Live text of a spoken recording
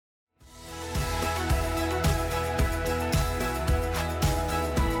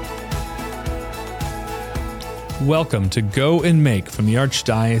Welcome to Go and Make from the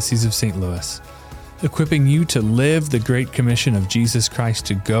Archdiocese of St. Louis, equipping you to live the Great Commission of Jesus Christ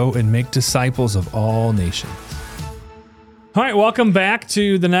to go and make disciples of all nations. All right, welcome back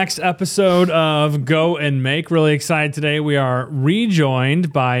to the next episode of Go and Make. Really excited today. We are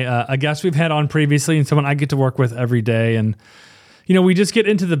rejoined by a guest we've had on previously and someone I get to work with every day. And, you know, we just get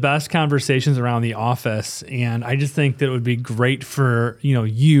into the best conversations around the office. And I just think that it would be great for,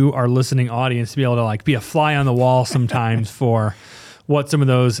 you, our listening audience, to be able to be a fly on the wall sometimes for what some of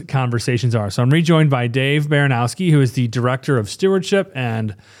those conversations are. So I'm rejoined by Dave Baranowski, who is the Director of Stewardship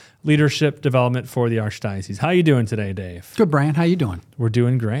and Leadership Development for the Archdiocese. How are you doing today, Dave? Good, Brian. How you doing? We're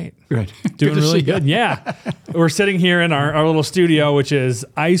doing great. Good. Doing really good. Yeah. We're sitting here in our little studio, which is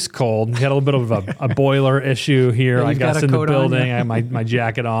ice cold. We had a little bit of a boiler issue here. Yeah, I got in the building. On, I have my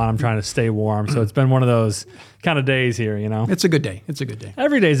jacket on. I'm trying to stay warm. So it's been one of those kind of days here, It's a good day. It's a good day.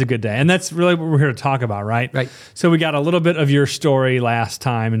 Every day is a good day. And that's really what we're here to talk about, right? Right. So we got a little bit of your story last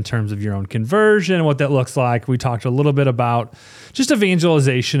time in terms of your own conversion and what that looks like. We talked a little bit about just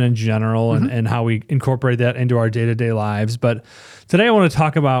evangelization in general and how we incorporate that into our day-to-day lives. But today I want to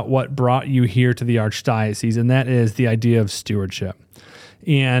talk about what brought you here to the Archdiocese, and that is the idea of stewardship.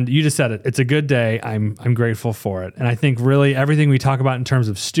 And you just said it. It's a good day. I'm grateful for it. And I think really everything we talk about in terms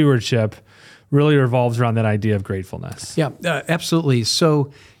of stewardship really revolves around that idea of gratefulness. Yeah, absolutely.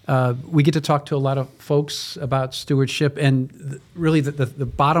 So we get to talk to a lot of folks about stewardship. And really the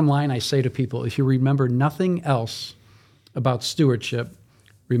bottom line I say to people, if you remember nothing else about stewardship,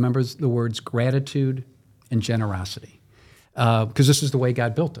 remember the words gratitude and generosity. Because this is the way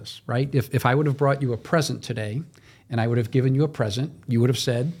God built us, right? If I would have brought you a present today and I would have given you a present, you would have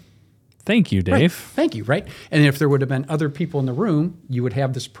said, "Thank you, Dave." Right. Thank you, right? And if there would have been other people in the room, you would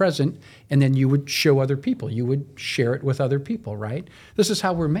have this present, and then you would show other people. You would share it with other people, right? This is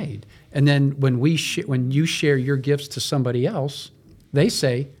how we're made. And then when you share your gifts to somebody else, they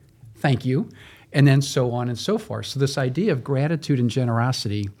say, "Thank you," and then so on and so forth. So this idea of gratitude and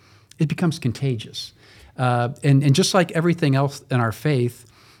generosity, it becomes contagious. And just like everything else in our faith,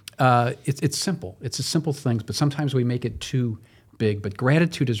 it's simple. It's a simple thing, but sometimes we make it too big. But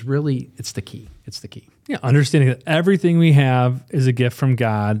gratitude is really, it's the key. It's the key. Yeah, understanding that everything we have is a gift from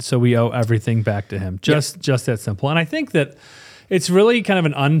God, so we owe everything back to Him. Just that simple. And I think that it's really kind of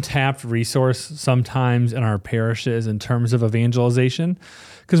an untapped resource sometimes in our parishes in terms of evangelization.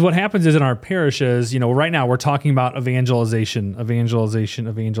 Because what happens is in our parishes, right now we're talking about evangelization.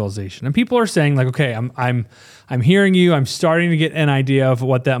 And people are saying okay, I'm hearing you. I'm starting to get an idea of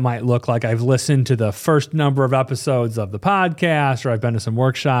what that might look like. I've listened to the first number of episodes of the podcast, or I've been to some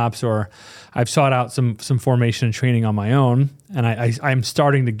workshops, or I've sought out some formation and training on my own, and I'm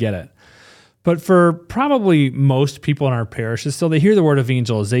starting to get it. But for probably most people in our parishes, still they hear the word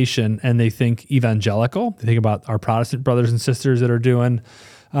evangelization and they think evangelical. They think about our Protestant brothers and sisters that are doing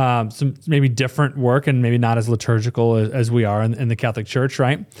some maybe different work and maybe not as liturgical as we are in the Catholic Church,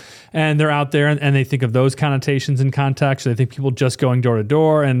 right? And they're out there and they think of those connotations and context. They think people just going door to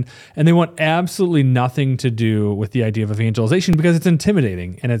door and they want absolutely nothing to do with the idea of evangelization because it's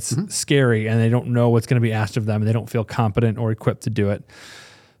intimidating and it's scary and they don't know what's going to be asked of them and they don't feel competent or equipped to do it.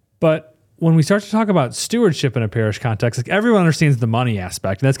 But when we start to talk about stewardship in a parish context, everyone understands the money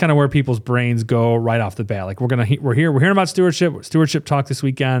aspect. And that's kind of where people's brains go right off the bat. We're hearing about stewardship talk this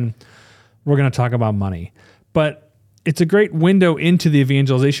weekend. We're going to talk about money. But it's a great window into the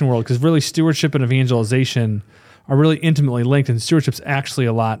evangelization world because really stewardship and evangelization are really intimately linked, and stewardship's actually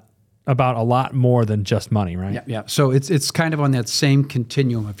a lot more than just money, right? Yeah. So it's kind of on that same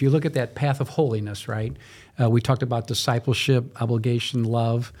continuum. If you look at that path of holiness, right? We talked about discipleship, obligation,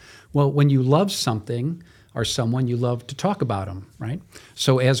 love. Well, when you love something or someone, you love to talk about them, right?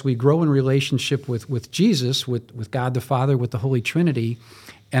 So as we grow in relationship with Jesus, with God the Father, with the Holy Trinity,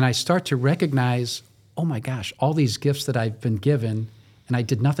 and I start to recognize, oh my gosh, all these gifts that I've been given, and I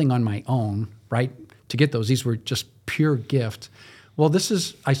did nothing on my own, right, to get those. These were just pure gift. Well,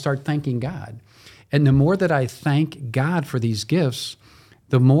 I start thanking God. And the more that I thank God for these gifts,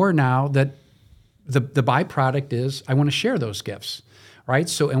 the more now that the byproduct is I want to share those gifts, right?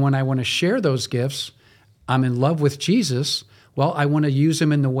 So, and when I want to share those gifts, I'm in love with Jesus. Well, I want to use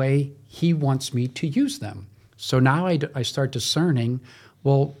them in the way He wants me to use them. So now I start discerning,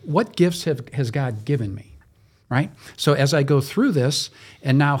 well, what gifts has God given me, right? So as I go through this,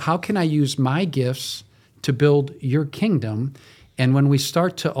 and now how can I use my gifts to build your kingdom? And when we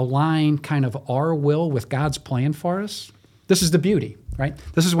start to align kind of our will with God's plan for us, this is the beauty, right?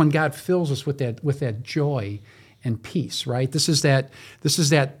 This is when God fills us with that joy and peace, right? This is that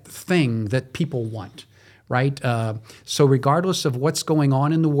thing that people want, right? So regardless of what's going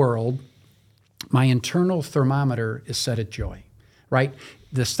on in the world, my internal thermometer is set at joy, right?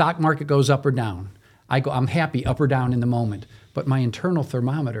 The stock market goes up or down. I'm happy up or down in the moment, but my internal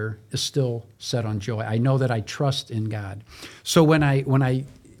thermometer is still set on joy. I know that I trust in God. So when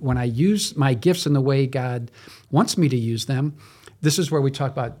I use my gifts in the way God wants me to use them, this is where we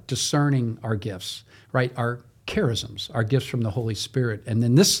talk about discerning our gifts, right? Our charisms, our gifts from the Holy Spirit. And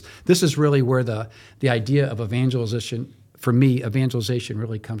then this is really where the idea of evangelization, for me, evangelization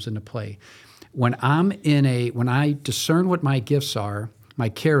really comes into play. When I discern what my gifts are, my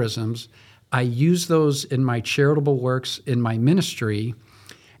charisms, I use those in my charitable works, in my ministry.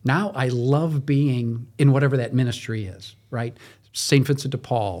 Now I love being in whatever that ministry is, right? St. Vincent de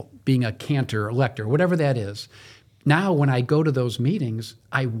Paul, being a cantor, a lector, whatever that is. Now when I go to those meetings,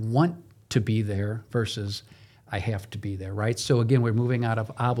 I want to be there versus I have to be there, right? So again, we're moving out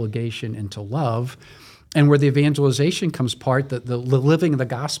of obligation into love. And where the evangelization comes part, the living the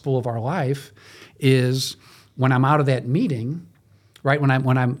gospel of our life is when I'm out of that meeting, right? When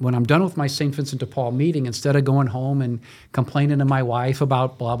I'm done with my St. Vincent de Paul meeting, instead of going home and complaining to my wife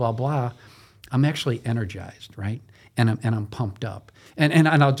about blah blah blah, I'm actually energized, right? And I'm pumped up. And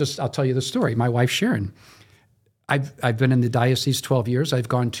I'll tell you the story. My wife Sharon, I've been in the diocese 12 years. I've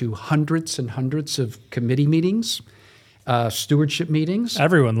gone to hundreds and hundreds of committee meetings, stewardship meetings.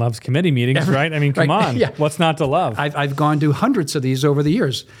 Everyone loves committee meetings, right? I mean, come on. Yeah. What's not to love? I've gone to hundreds of these over the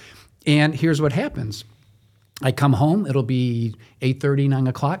years. And here's what happens. I come home. It'll be 8:30, 9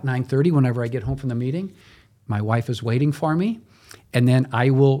 o'clock, 9:30 whenever I get home from the meeting. My wife is waiting for me. And then I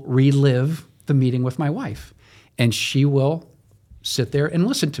will relive the meeting with my wife. And she will sit there and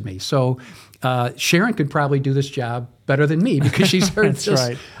listen to me. So Sharon could probably do this job better than me because she's heard this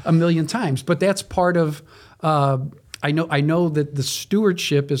right. a million times. But that's part of, I know that the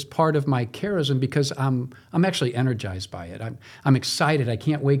stewardship is part of my charism because I'm actually energized by it. I'm excited. I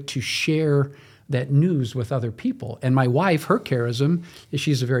can't wait to share that news with other people. And my wife, her charism is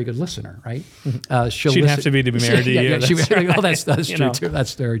she's a very good listener, right? She'd have to be married to you. Yeah, that's true too.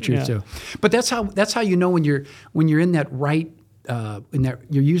 That's very true too. But that's how you know when you're in that right,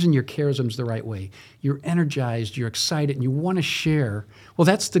 you're using your charisms the right way. You're energized, you're excited, and you want to share. Well,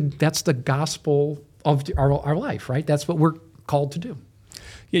 that's the gospel of our life, right? That's what we're called to do.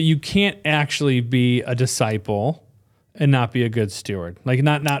 Yeah, you can't actually be a disciple and not be a good steward. Like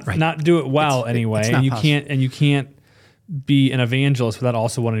not do it well anyway. And you can't be an evangelist without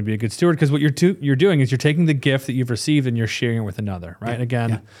also wanting to be a good steward, because what you're doing is you're taking the gift that you've received and you're sharing it with another, right? Yeah.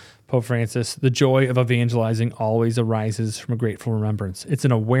 Again, Pope Francis, the joy of evangelizing always arises from a grateful remembrance. It's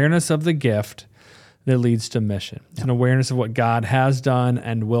an awareness of the gift that leads to mission. It's an awareness of what God has done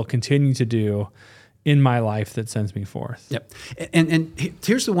and will continue to do in my life that sends me forth. Yep. And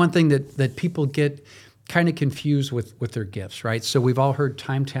here's the one thing that people get kind of confused with their gifts, right? So we've all heard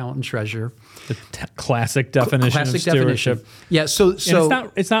time, talent, and treasure. The classic definition of stewardship. Yeah, so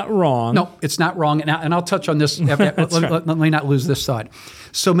it's not wrong. No, it's not wrong. And I'll touch on this. Let me not lose this thought.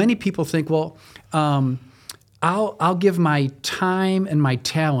 So many people think, well, I'll give my time and my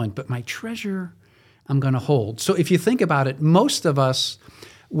talent, but my treasure I'm going to hold. So if you think about it, most of us,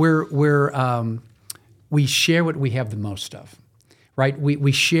 we share what we have the most of. Right?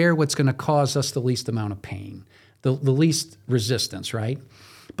 We share what's going to cause us the least amount of pain, the least resistance, right?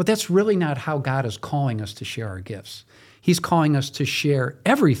 But that's really not how God is calling us to share our gifts. He's calling us to share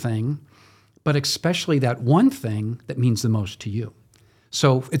everything, but especially that one thing that means the most to you.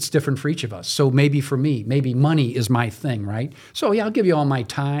 So it's different for each of us. So maybe for me, maybe money is my thing, right? So yeah, I'll give you all my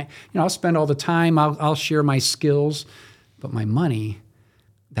time. I'll spend all the time. I'll share my skills, but my money,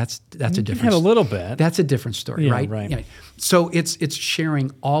 that's a different. You have a little bit. That's a different story, right? Right. Yeah. So it's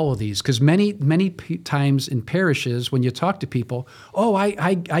sharing all of these, because many times in parishes when you talk to people,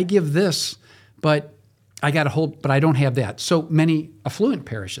 I give this, but I got to hold, but I don't have that. So many affluent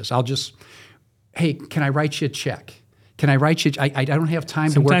parishes, hey, can I write you a check? Can I write you? I don't have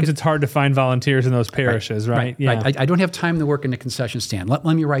time to work. Sometimes it's hard to find volunteers in those parishes, right? Yeah. Right. I don't have time to work in the concession stand. Let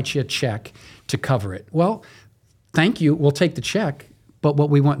me write you a check to cover it. Well, thank you. We'll take the check. But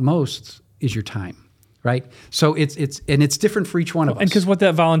what we want most is your time, right? So it's different for each one of us. And because what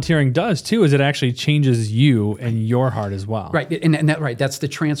that volunteering does too is it actually changes you and your heart as well. Right, and that's the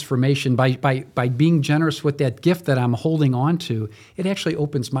transformation. By being generous with that gift that I'm holding on to, it actually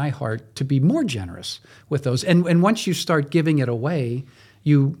opens my heart to be more generous with those. And once you start giving it away,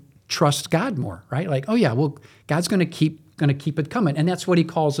 you trust God more, right? Like, oh yeah, well, God's going to keep it coming. And that's what he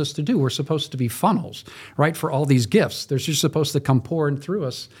calls us to do. We're supposed to be funnels, right, for all these gifts. They're just supposed to come pouring through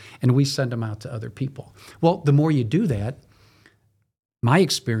us, and we send them out to other people. Well, the more you do that, my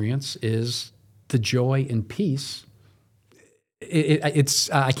experience is the joy and peace it's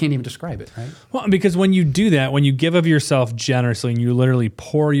I can't even describe it, right? Well, because when you do that, when you give of yourself generously and you literally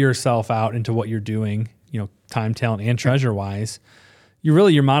pour yourself out into what you're doing, time, talent, and treasure-wise,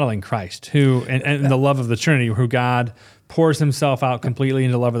 you're modeling Christ, who and the love of the Trinity, who God pours himself out completely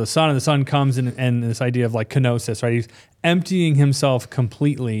into the love of the Son, and the Son comes and this idea of like kenosis, right? He's emptying himself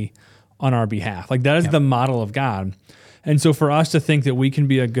completely on our behalf. Like that is the model of God. And so for us to think that we can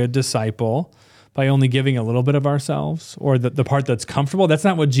be a good disciple by only giving a little bit of ourselves or the part that's comfortable, that's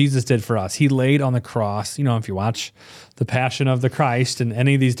not what Jesus did for us. He laid on the cross. If you watch the Passion of the Christ and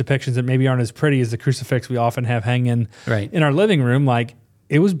any of these depictions that maybe aren't as pretty as the crucifix we often have hanging in our living room, like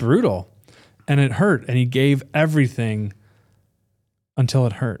it was brutal and it hurt. And he gave everything until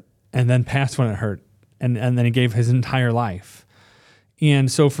it hurt and then passed when it hurt. And then he gave his entire life.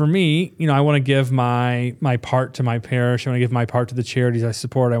 And so for me, I want to give my part to my parish. I want to give my part to the charities I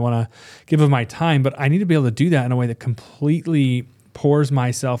support. I want to give of my time, but I need to be able to do that in a way that completely pours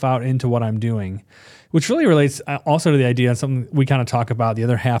myself out into what I'm doing, which really relates also to the idea, and something we kind of talk about, the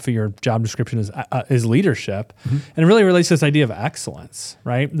other half of your job description is leadership. Mm-hmm. And it really relates to this idea of excellence,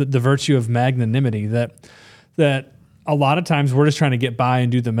 right? The virtue of magnanimity that a lot of times we're just trying to get by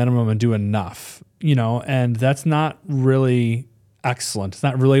and do the minimum and do enough, and that's not really excellent. It's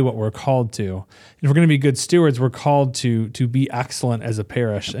not really what we're called to. If we're going to be good stewards, we're called to be excellent as a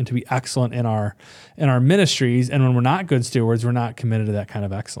parish and to be excellent in our ministries. And when we're not good stewards, we're not committed to that kind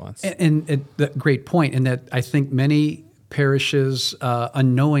of excellence. And that great point. And that I think many parishes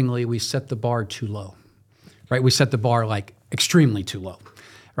unknowingly we set the bar too low, right? We set the bar like extremely too low,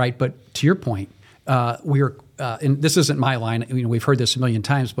 right? But to your point, we're and this isn't my line. We've heard this a million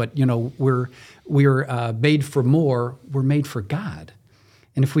times, but we're made for more. We're made for God,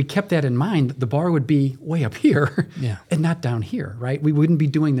 and if we kept that in mind, the bar would be way up here, and not down here, right? We wouldn't be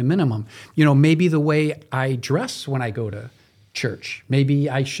doing the minimum. Maybe the way I dress when I go to church, maybe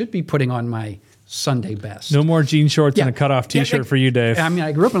I should be putting on my Sunday best. No more jean shorts and a cutoff T-shirt for you, Dave. I mean,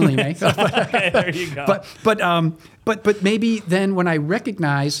 I grew up in Lime. Okay, there you go. But maybe then when I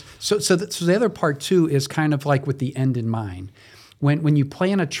recognize, so the other part too is kind of like with the end in mind. When you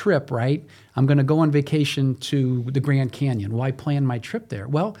plan a trip, right? I'm going to go on vacation to the Grand Canyon. Why plan my trip there?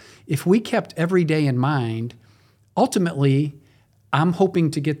 Well, if we kept every day in mind, ultimately, I'm hoping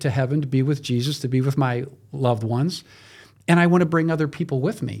to get to heaven, to be with Jesus, to be with my loved ones, and I want to bring other people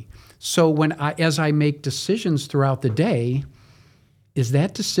with me. So as I make decisions throughout the day, is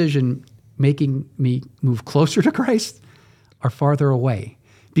that decision making me move closer to Christ or farther away?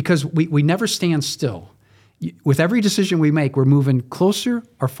 Because we never stand still. With every decision we make, we're moving closer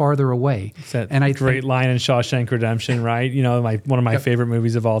or farther away. It's that great line in Shawshank Redemption, right? One of my favorite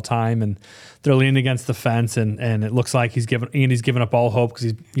movies of all time, and they're leaning against the fence, and it looks like he's given up all hope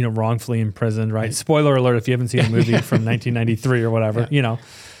because he's wrongfully imprisoned, right? Spoiler alert if you haven't seen the movie from 1993 or whatever,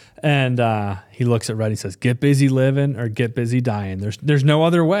 And he looks at Red and he says, "Get busy living or get busy dying. There's no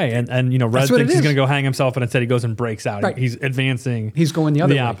other way." And Red thinks he's going to go hang himself, and instead he goes and breaks out. Right. He's advancing. He's going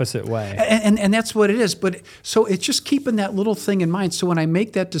the opposite way. And that's what it is. But so it's just keeping that little thing in mind. So when I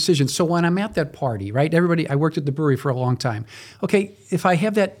make that decision, so when I'm at that party, right? I worked at the brewery for a long time. Okay, if I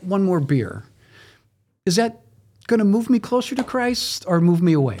have that one more beer, is that going to move me closer to Christ or move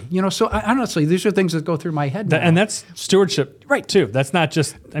me away? So honestly, these are things that go through my head. And that's stewardship, right? Too. That's not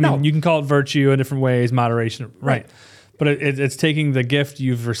just. You can call it virtue in different ways, moderation, right? But it's taking the gift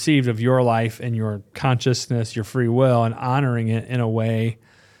you've received of your life and your consciousness, your free will, and honoring it in a way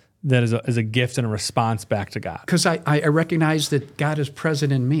that is a gift and a response back to God. Because I recognize that God is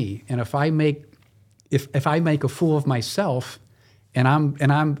present in me, and if I make a fool of myself, and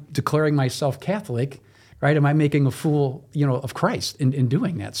I'm declaring myself Catholic, right? Am I making a fool, of Christ in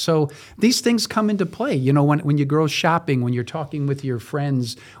doing that? So these things come into play. When you go shopping, when you're talking with your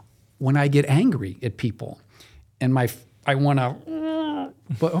friends, when I get angry at people, and I want to,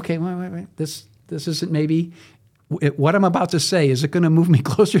 but okay, wait. This isn't maybe what I'm about to say. Is it going to move me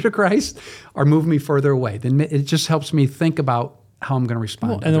closer to Christ or move me further away? Then it just helps me think about how I'm going to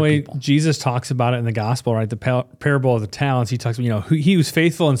respond to and the way people. Jesus talks about it in the gospel, right? The parable of the talents, he talks about, he who's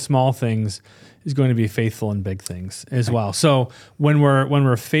faithful in small things is going to be faithful in big things as well. So when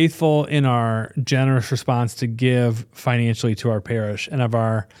we're faithful in our generous response to give financially to our parish and of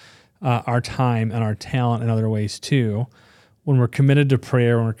our time and our talent in other ways too, when we're committed to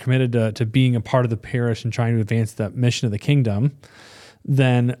prayer, when we're committed to being a part of the parish and trying to advance the mission of the kingdom,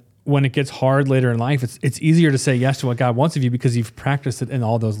 then when it gets hard later in life, it's easier to say yes to what God wants of you because you've practiced it in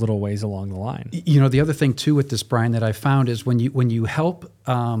all those little ways along the line. The other thing too with this, Brian, that I found is when you help,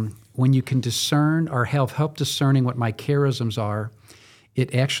 when you can discern or help discerning what my charisms are,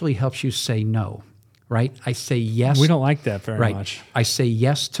 it actually helps you say no, right? I say yes. We don't like that very right. much. I say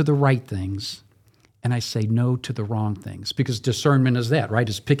yes to the right things, and I say no to the wrong things, because discernment is that, right?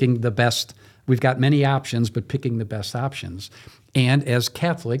 Is picking the best. We've got many options, but picking the best options. And as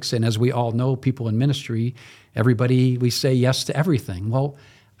Catholics, and as we all know, people in ministry, everybody, we say yes to everything. Well,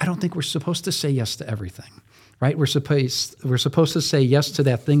 I don't think we're supposed to say yes to everything, right? We're supposed to say yes to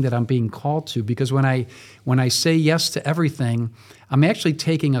that thing that I'm being called to, because when I say yes to everything, I'm actually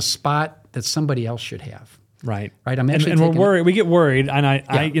taking a spot that somebody else should have. Right. I'm actually and we're worried. We get worried, and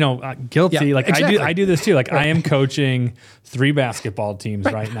I guilty. Yeah, like exactly. I do this too. Like I am coaching 3 basketball teams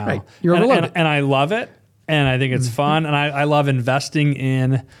right now. Right. You're and I love it, and I think it's fun, and I love investing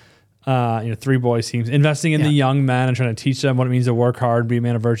in 3 boys teams, investing in the young men and trying to teach them what it means to work hard, be a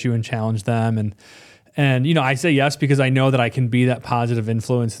man of virtue, and challenge them. And I say yes because I know that I can be that positive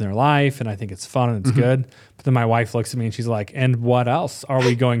influence in their life, and I think it's fun and it's good. But then my wife looks at me and she's like, "And what else are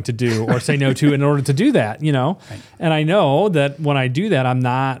we going to do or say no to in order to do that?" Right. And I know that when I do that, I'm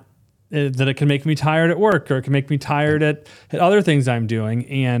not that it can make me tired at work, or it can make me tired at other things I'm doing.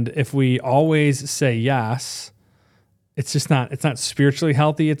 And if we always say yes, it's just not. It's not spiritually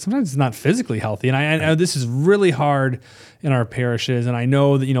healthy. Sometimes it's not physically healthy. And I know this is really hard in our parishes. And I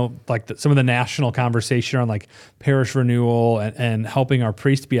know that like some of the national conversation on like parish renewal and helping our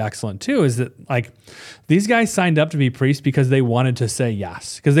priests be excellent too is that like these guys signed up to be priests because they wanted to say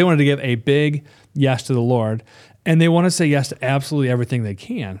yes, because they wanted to give a big yes to the Lord. And they want to say yes to absolutely everything they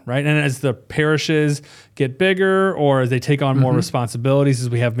can, right? And as the parishes get bigger, or as they take on more responsibilities,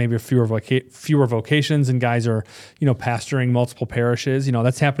 as we have maybe fewer vocations, and guys are, pastoring multiple parishes,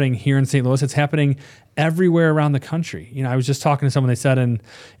 that's happening here in St. Louis. It's happening everywhere around the country. I was just talking to someone. They said in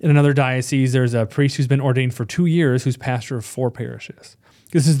another diocese, there's a priest who's been ordained for 2 years who's pastor of 4 parishes.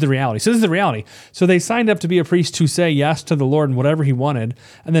 This is the reality. So this is the reality. So they signed up to be a priest to say yes to the Lord and whatever he wanted.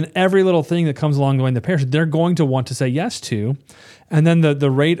 And then every little thing that comes along the way in the parish, they're going to want to say yes to. And then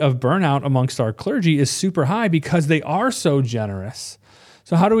the rate of burnout amongst our clergy is super high because they are so generous.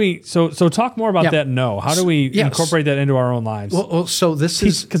 So how do we, so talk more about that no. How do we incorporate that into our own lives? Well, so this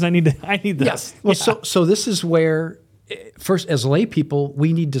is... Because I need this. Yes. Well, so this is where, first, as lay people,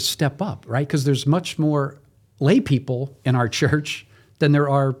 we need to step up, right? Because there's much more lay people in our church than there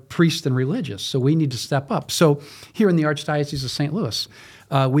are priests and religious. So we need to step up. So here in the Archdiocese of St. Louis,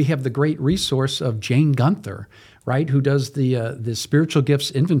 we have the great resource of Jane Gunther, right, who does the spiritual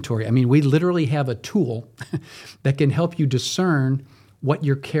gifts inventory. I mean, we literally have a tool that can help you discern what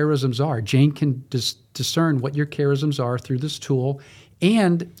your charisms are. Jane can discern what your charisms are through this tool.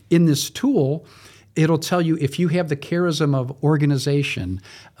 And in this tool, it'll tell you if you have the charism of organization,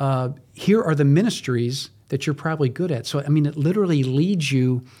 here are the ministries that you're probably good at. So, I mean, it literally leads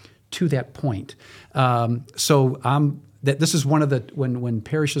you to that point. This is one of the, when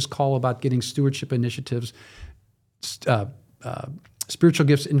parishes call about getting stewardship initiatives, spiritual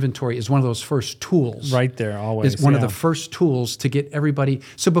gifts inventory is one of those first tools. Right there, always. It's one of the first tools to get everybody.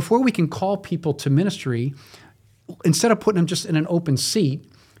 So before we can call people to ministry, instead of putting them just in an open seat,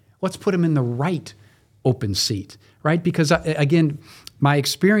 let's put them in the right open seat, right? Because again, my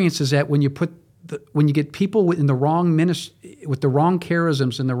experience is that when you get people in the wrong with the wrong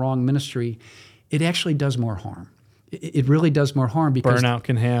charisms in the wrong ministry, it actually does more harm. It really does more harm because burnout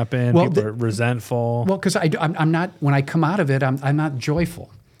can happen. People are resentful. Well, because I'm not. When I come out of it, I'm not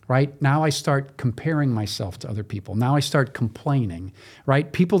joyful. Right now, I start comparing myself to other people. Now I start complaining. Right,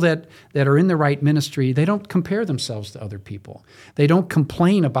 people that are in the right ministry, they don't compare themselves to other people. They don't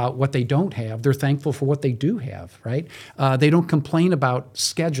complain about what they don't have. They're thankful for what they do have. Right, they don't complain about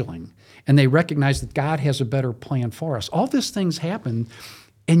scheduling. And they recognize that God has a better plan for us. All these things happen,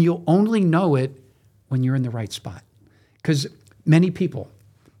 and you'll only know it when you're in the right spot. Because many people,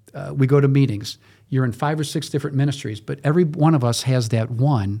 we go to meetings, you're in 5 or 6 different ministries, but every one of us has that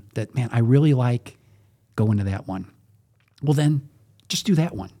one that, man, I really like going to that one. Well, then just do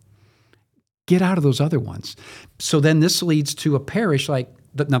that one. Get out of those other ones. So then this leads to a parish like,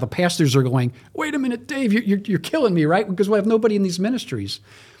 now the pastors are going, wait a minute, Dave, you're killing me, right? Because we have nobody in these ministries.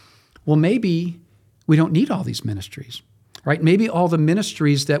 Well, maybe we don't need all these ministries, right? Maybe all the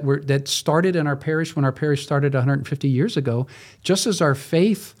ministries that started in our parish when our parish started 150 years ago, just as our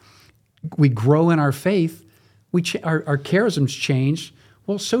faith, we grow in our faith, our charisms change.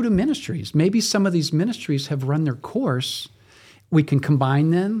 Well, so do ministries. Maybe some of these ministries have run their course. We can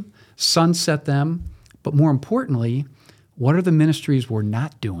combine them, sunset them, but more importantly, what are the ministries we're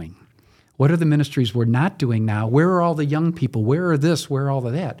not doing? What are the ministries we're not doing now? Where are all the young people? Where are this? Where are all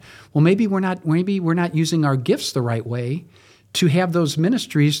of that? Well, maybe we're not using our gifts the right way to have those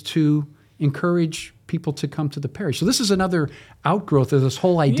ministries to encourage people to come to the parish. So this is another outgrowth of this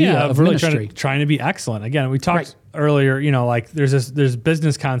whole idea of really ministry. trying to be excellent. Again, we talked earlier, like there's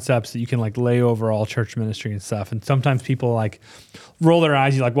business concepts that you can like lay over all church ministry and stuff. And sometimes people like roll their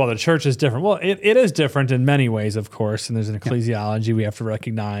eyes. You're like, well, the church is different. Well, it is different in many ways, of course. And there's an ecclesiology we have to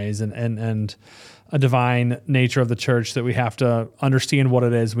recognize and a divine nature of the church that we have to understand what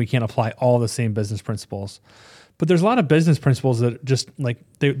it is. We can't apply all the same business principles. But there's a lot of business principles that just like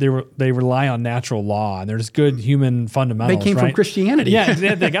they rely on natural law, and there's good human fundamentals. They came from Christianity. Yeah,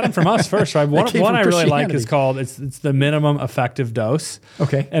 they got them from us first, right? One I really like is called it's the minimum effective dose.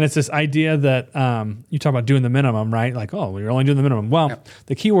 Okay, and it's this idea that you talk about doing the minimum, right? Like, oh, we're only doing the minimum. Well,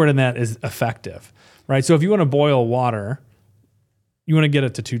 the key word in that is effective, right? So if you want to boil water, you want to get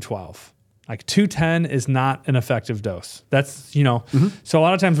it to 212. Like 210 is not an effective dose. That's, so a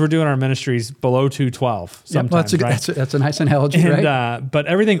lot of times we're doing our ministries below 212 sometimes, that's a nice analogy, right? But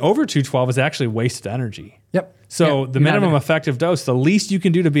everything over 212 is actually wasted energy. Yep. So the minimum effective dose, the least you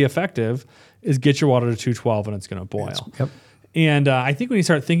can do to be effective is get your water to 212 and it's going to boil. Yep. And I think when you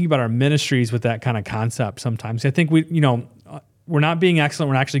start thinking about our ministries with that kind of concept sometimes, I think we're not being excellent.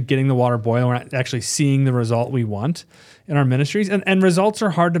 We're not actually getting the water boiling. We're not actually seeing the result we want in our ministries. And results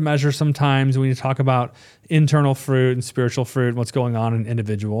are hard to measure sometimes when you talk about internal fruit and spiritual fruit and what's going on in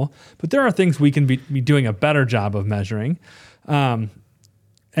individual. But there are things we can be doing a better job of measuring. And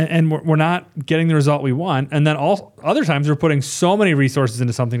we're not getting the result we want. And then other times we're putting so many resources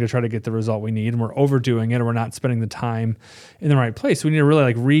into something to try to get the result we need, and we're overdoing it, or we're not spending the time in the right place. So we need to really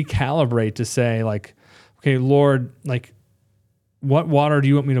like recalibrate to say like, okay, Lord, like, what water do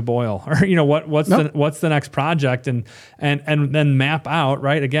you want me to boil? Or, what's the next project? And then map out,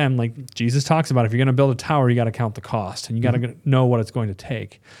 right? Again, like Jesus talks about, if you're going to build a tower, you got to count the cost and you got to know what it's going to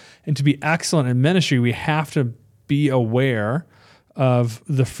take. And to be excellent in ministry, we have to be aware of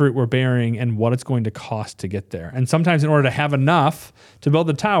the fruit we're bearing and what it's going to cost to get there. And sometimes in order to have enough to build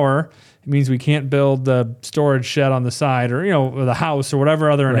the tower, it means we can't build the storage shed on the side or, or the house or whatever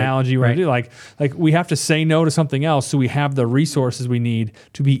other analogy you want to do. Like we have to say no to something else so we have the resources we need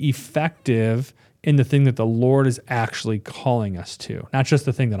to be effective in the thing that the Lord is actually calling us to, not just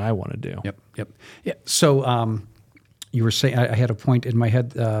the thing that I want to do. Yep. Yeah. So, you were saying I had a point in my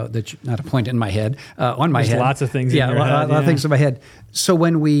head on my head. There's lots of things. Yeah, a lot of things in my head. So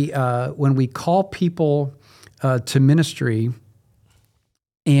when we call people to ministry,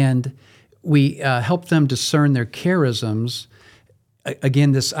 and we help them discern their charisms,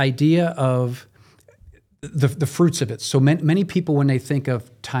 again, this idea of the fruits of it. So many people, when they think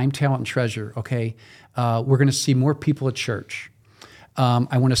of time, talent, and treasure, okay, we're going to see more people at church.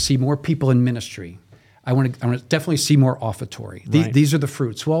 I want to see more people in ministry. I want to definitely see more offertory. These are the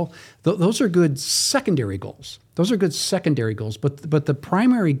fruits. Well, those are good secondary goals. But the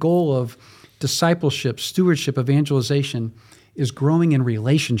primary goal of discipleship, stewardship, evangelization is growing in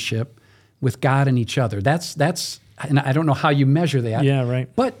relationship with God and each other. That's and I don't know how you measure that. Yeah, right.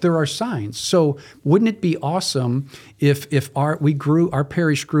 But there are signs. So wouldn't it be awesome if our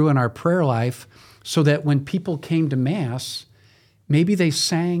parish grew in our prayer life, so that when people came to Mass, maybe they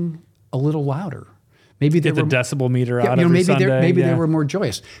sang a little louder. Maybe get the decibel meter out every Sunday. Maybe they were more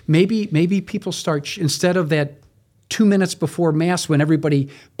joyous. Maybe people start, instead of that 2 minutes before Mass when everybody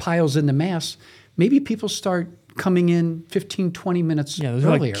piles into Mass, maybe people start coming in 15, 20 minutes earlier. Those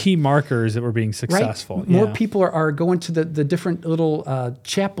are like key markers that we're being successful. Right? More people are going to the different little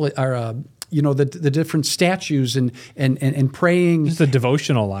chaplet, or the different statues and praying. Just a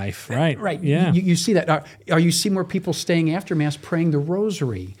devotional life, right? Right. Yeah. You see that. You see more people staying after Mass praying the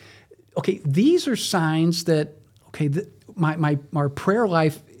Rosary. Okay, these are signs that our prayer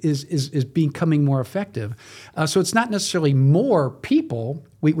life is becoming more effective. So it's not necessarily more people.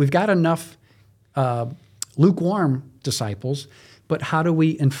 We've got enough lukewarm disciples, but how do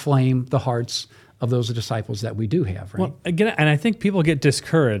we inflame the hearts of those disciples that we do have, right? Well, again, and I think people get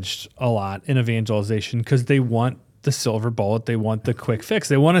discouraged a lot in evangelization because they want the silver bullet. They want the quick fix.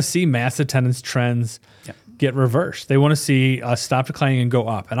 They want to see mass attendance trends get reversed. They want to see us stop declining and go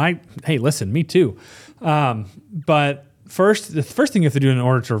up. And hey, listen, me too. But the first thing you have to do in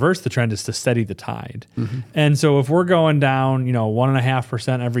order to reverse the trend is to steady the tide. Mm-hmm. And so if we're going down,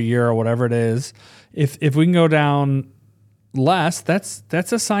 1.5% every year or whatever it is, if we can go down less, that's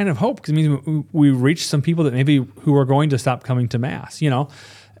a sign of hope, because it means we reach some people that maybe who are going to stop coming to Mass, And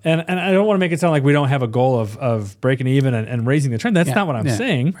I don't want to make it sound like we don't have a goal of breaking even and raising the trend. That's not what I'm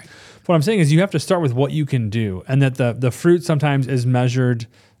saying. Right. What I'm saying is you have to start with what you can do, and that the fruit sometimes is measured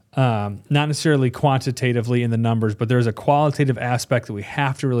not necessarily quantitatively in the numbers, but there's a qualitative aspect that we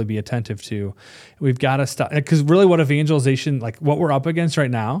have to really be attentive to. We've got to stop, because really what evangelization, like what we're up against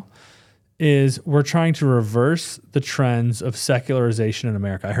right now, is we're trying to reverse the trends of secularization in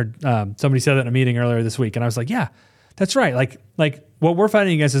America. I heard somebody said that in a meeting earlier this week, and I was like, yeah, that's right. Like what we're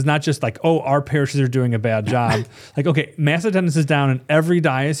fighting against is not just like, oh, our parishes are doing a bad job. Like, okay, mass attendance is down in every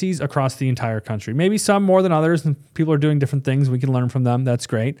diocese across the entire country. Maybe some more than others, and people are doing different things. We can learn from them. That's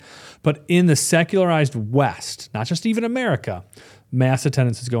great. But in the secularized West, not just even America, mass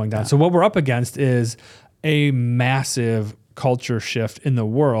attendance is going down. So what we're up against is a massive culture shift in the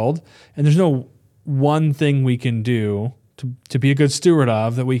world, and there's no one thing we can do to be a good steward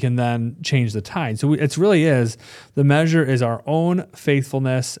of that we can then change the tide. So it really is, the measure is our own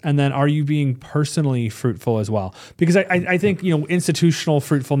faithfulness, and then are you being personally fruitful as well? Because I think, institutional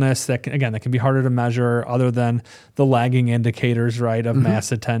fruitfulness, that can be harder to measure other than the lagging indicators, right, of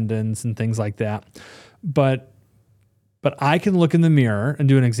mass attendance and things like that. But I can look in the mirror and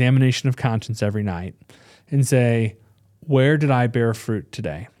do an examination of conscience every night and say, where did I bear fruit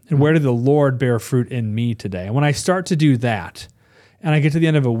today? And where did the Lord bear fruit in me today? And when I start to do that, and I get to the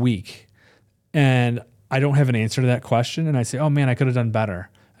end of a week, and I don't have an answer to that question, and I say, oh man, I could have done better.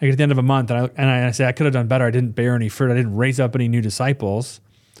 I get to the end of a month, and I say, I could have done better. I didn't bear any fruit. I didn't raise up any new disciples.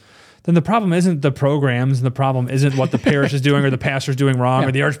 Then the problem isn't the programs, and the problem isn't what the parish is doing, or the pastor's doing wrong,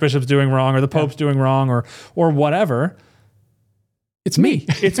 or the archbishop's doing wrong, or the pope's doing wrong, or whatever. It's me.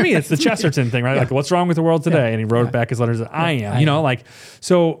 It's me. It's the Chesterton thing, right? Like, what's wrong with the world today? And he wrote back his letters that I am,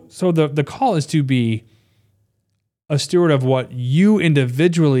 so the call is to be a steward of what you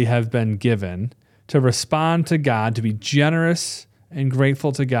individually have been given, to respond to God, to be generous and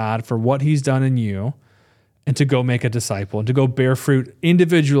grateful to God for what he's done in you, and to go make a disciple and to go bear fruit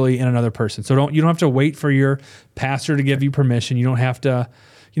individually in another person. So you don't have to wait for your pastor to give you permission. You don't have to,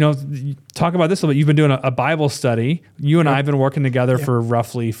 talk about this a little bit. You've been doing a Bible study. You and I have been working together for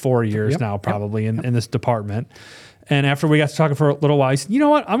roughly 4 years now, probably in this department. And after we got to talking for a little while, he said, you know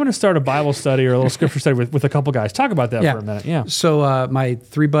what? I'm going to start a Bible study or a little scripture study with a couple guys. Talk about that for a minute. Yeah. So my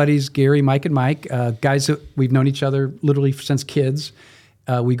three buddies, Gary, Mike, and Mike, guys that we've known each other literally since kids.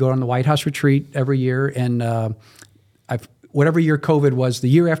 We go on the White House retreat every year. And whatever year COVID was, the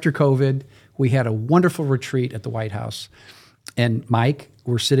year after COVID, we had a wonderful retreat at the White House. And Mike,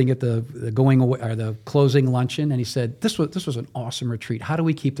 we're sitting at the going away or the closing luncheon, and he said, "This was an awesome retreat. How do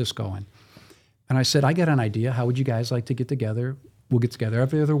we keep this going?" And I said, "I got an idea. How would you guys like to get together? We'll get together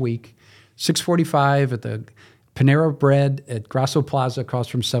every other week, 6:45 at the Panera Bread at Grasso Plaza across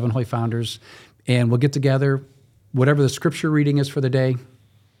from Seven Holy Founders, and we'll get together, whatever the scripture reading is for the day, and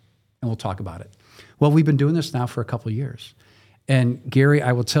we'll talk about it." Well, we've been doing this now for a couple of years. And Gary,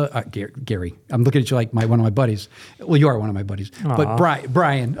 I will tell Gary, I'm looking at you like one of my buddies. Well, you are one of my buddies. Aww. But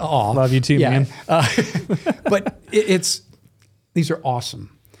Brian, love you too, man. But these are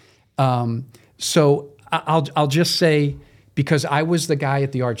awesome. So I'll just say, because I was the guy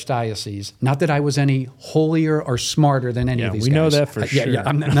at the archdiocese, not that I was any holier or smarter than any of these guys. We know that for sure.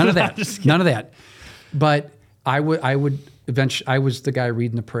 None of that. None of that. But I would eventually, I was the guy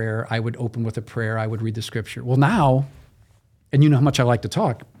reading the prayer. I would open with a prayer. I would read the scripture. Well, now, and you know how much I like to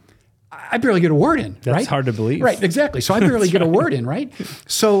talk, I barely get a word in, right? That's hard to believe. Right, exactly. So I barely get a word in, right?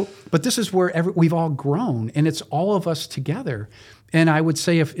 So, but this is where we've all grown, and it's all of us together. And I would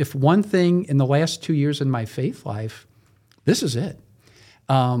say if one thing in the last 2 years in my faith life, this is it.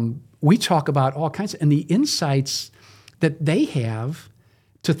 We talk about all kinds and the insights that they have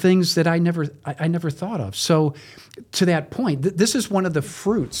to things that I never thought of. So to that point, this is one of the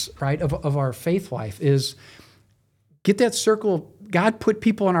fruits, right, of our faith life is get that circle. God put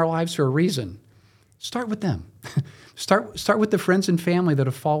people in our lives for a reason. Start with them. Start with the friends and family that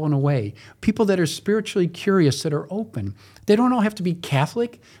have fallen away. People that are spiritually curious, that are open. They don't all have to be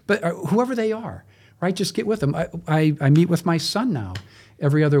Catholic, but whoever they are, right? Just get with them. I meet with my son now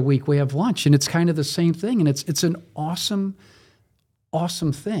every other week. We have lunch, and it's kind of the same thing, and it's an awesome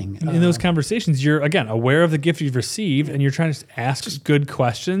thing. In those conversations, you're, again, aware of the gift you've received, and you're trying to ask good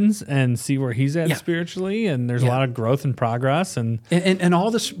questions and see where he's at spiritually, and there's a lot of growth and progress. And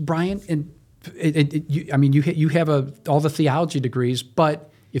all this, Brian, you have all the theology degrees, but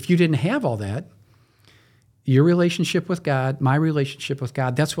if you didn't have all that, your relationship with God, my relationship with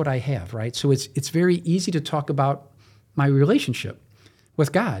God, that's what I have, right? So it's very easy to talk about my relationship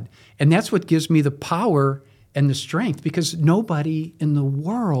with God, and that's what gives me the power and the strength, because nobody in the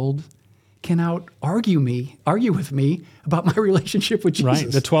world can argue with me about my relationship with Jesus. Right.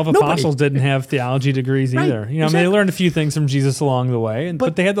 The 12 apostles didn't have theology degrees either. Exactly. They learned a few things from Jesus along the way,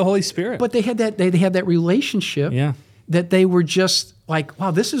 but they had the Holy Spirit. But they had that relationship that they were just like,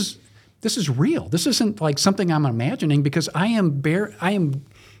 wow, this is real. This isn't like something I'm imagining, because I am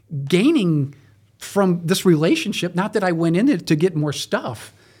gaining from this relationship. Not that I went in it to get more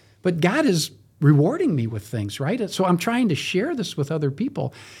stuff, but God is rewarding me with things, right? So I'm trying to share this with other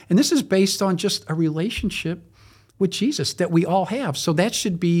people. And this is based on just a relationship with Jesus that we all have. So that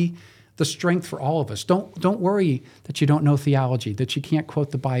should be the strength for all of us. Don't worry that you don't know theology, that you can't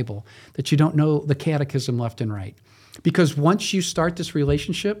quote the Bible, that you don't know the catechism left and right. Because once you start this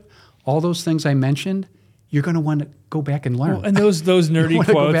relationship, all those things I mentioned, you're going to want to go back and learn. Well, and those nerdy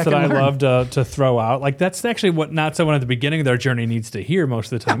quotes that I love to throw out, like that's actually what not someone at the beginning of their journey needs to hear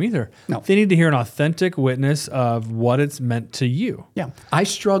most of the time either. No. They need to hear an authentic witness of what it's meant to you. Yeah. I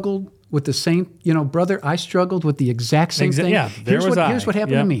struggled with the same, brother, I struggled with the exact same thing. Yeah, here's what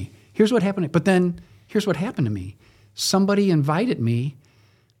happened to me. Here's what happened. But then here's what happened to me. Somebody invited me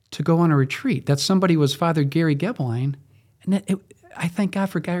to go on a retreat. That somebody was Father Gary Gebelein. And I thank God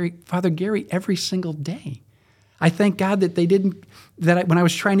for Father Gary every single day. I thank God that when I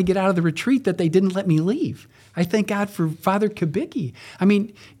was trying to get out of the retreat, that they didn't let me leave. I thank God for Father Kubicki. I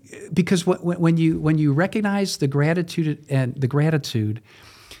mean, because when you recognize the gratitude,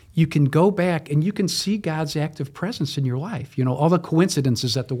 you can go back and you can see God's active presence in your life. All the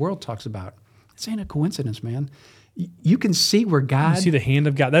coincidences that the world talks about. This ain't a coincidence, man. You can see where God... You see the hand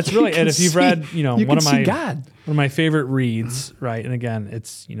of God. That's really... And if you've read, one of my favorite reads, right? And again,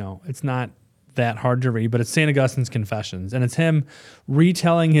 it's not that hard to read, but it's St. Augustine's Confessions. And it's him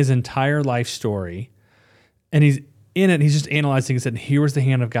retelling his entire life story. And he's in it, he's just analyzing and said, here was the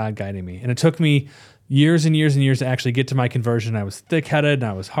hand of God guiding me. And it took me years and years and years to actually get to my conversion. I was thick-headed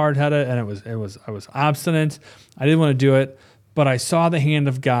and I was hard-headed and I was obstinate. I didn't want to do it. But I saw the hand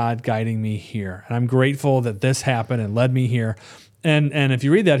of God guiding me here. And I'm grateful that this happened and led me here. And if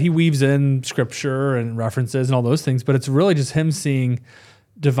you read that, he weaves in scripture and references and all those things, but it's really just him seeing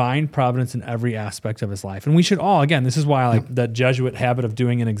divine providence in every aspect of his life. And we should all, again, this is why I like that Jesuit habit of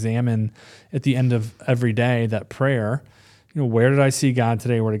doing an examine at the end of every day, that prayer, where did I see God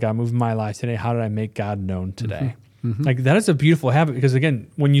today? Where did God move in my life today? How did I make God known today? Mm-hmm. Like that is a beautiful habit because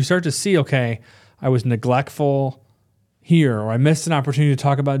again, when you start to see, okay, I was neglectful here, or I missed an opportunity to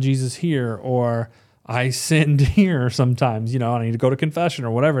talk about Jesus here, or I sinned here sometimes, I need to go to confession or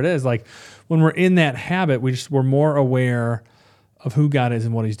whatever it is. Like when we're in that habit, we're more aware of who God is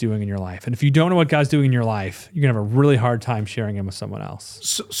and what he's doing in your life. And if you don't know what God's doing in your life, you're going to have a really hard time sharing him with someone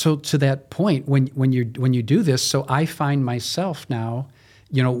else. So to that point, when you do this, so I find myself now,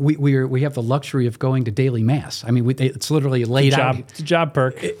 we have the luxury of going to daily mass. I mean, it's literally laid out. It's a job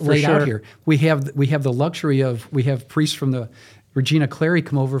perk. Laid out here. We have the luxury of we have priests from the Regina Clary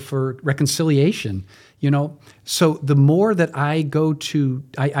come over for reconciliation. So the more that I go to,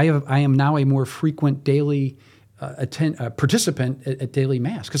 I am now a more frequent daily participant at daily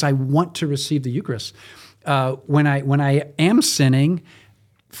mass because I want to receive the Eucharist. When I am sinning,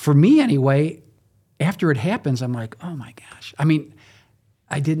 for me anyway, after it happens, I'm like, oh my gosh. I mean,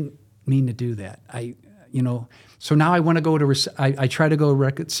 I didn't mean to do that. So now I want to go to, I try to go to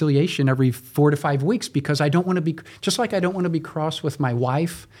reconciliation every 4 to 5 weeks because I don't want to be, just like I don't want to be cross with my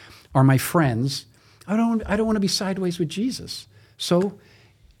wife or my friends, I don't want to be sideways with Jesus. So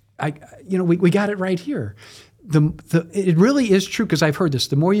we got it right here. It really is true because I've heard this.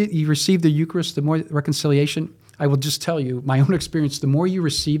 The more you receive the Eucharist, the more reconciliation. I will just tell you my own experience. The more you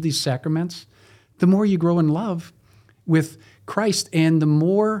receive these sacraments, the more you grow in love with Christ, and the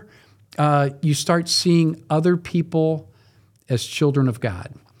more you start seeing other people as children of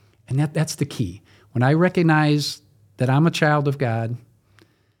God. And that's the key. When I recognize that I'm a child of God,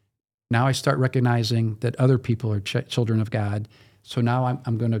 now I start recognizing that other people are children of God. So now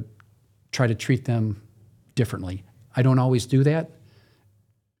I'm going to try to treat them differently. I don't always do that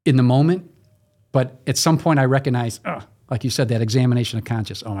in the moment, but at some point I recognize, like you said, that examination of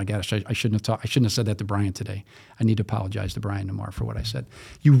conscience. Oh my gosh, I shouldn't have said that to Brian today. I need to apologize to Brian tomorrow for what I said.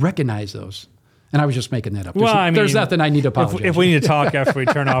 You recognize those. And I was just making that up. There's nothing I need to apologize. If we need to talk after we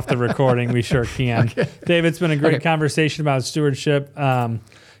turn off the recording, we sure can. Okay. Dave, it's been a great conversation about stewardship.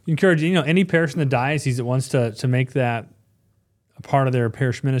 Encourage any parish in the diocese that wants to make that a part of their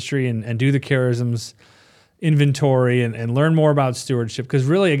parish ministry and do the charisms inventory and learn more about stewardship, because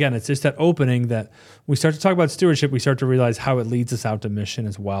really, again, it's just that opening that we start to talk about stewardship, we start to realize how it leads us out to mission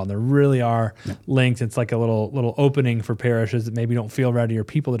as well. And there really are links. It's like a little opening for parishes that maybe don't feel ready, or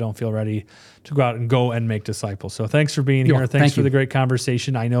people that don't feel ready to go out and go and make disciples. So thanks for being here. Thanks for the great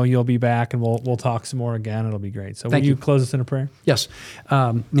conversation. I know you'll be back and we'll talk some more again. It'll be great. So will you close us in a prayer? Yes.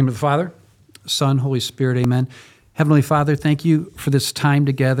 Name of the Father, Son, Holy Spirit, amen. Heavenly Father, thank you for this time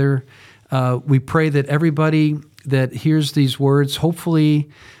together. We pray that everybody that hears these words, hopefully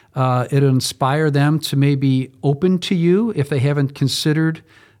it'll inspire them to maybe open to you if they haven't considered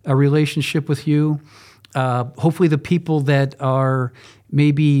a relationship with you. Hopefully the people that are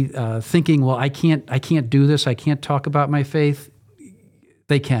maybe thinking, well, I can't do this, I can't talk about my faith,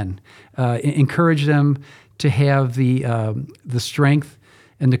 they can. Encourage them to have the strength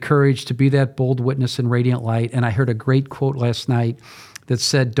and the courage to be that bold witness and radiant light. And I heard a great quote last night that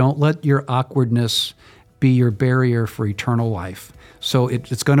said, don't let your awkwardness be your barrier for eternal life. So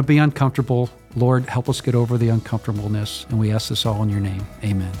it's going to be uncomfortable. Lord, help us get over the uncomfortableness. And we ask this all in your name.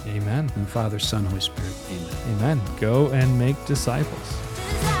 Amen. Amen. And Father, Son, Holy Spirit. Amen. Amen. Go and make disciples.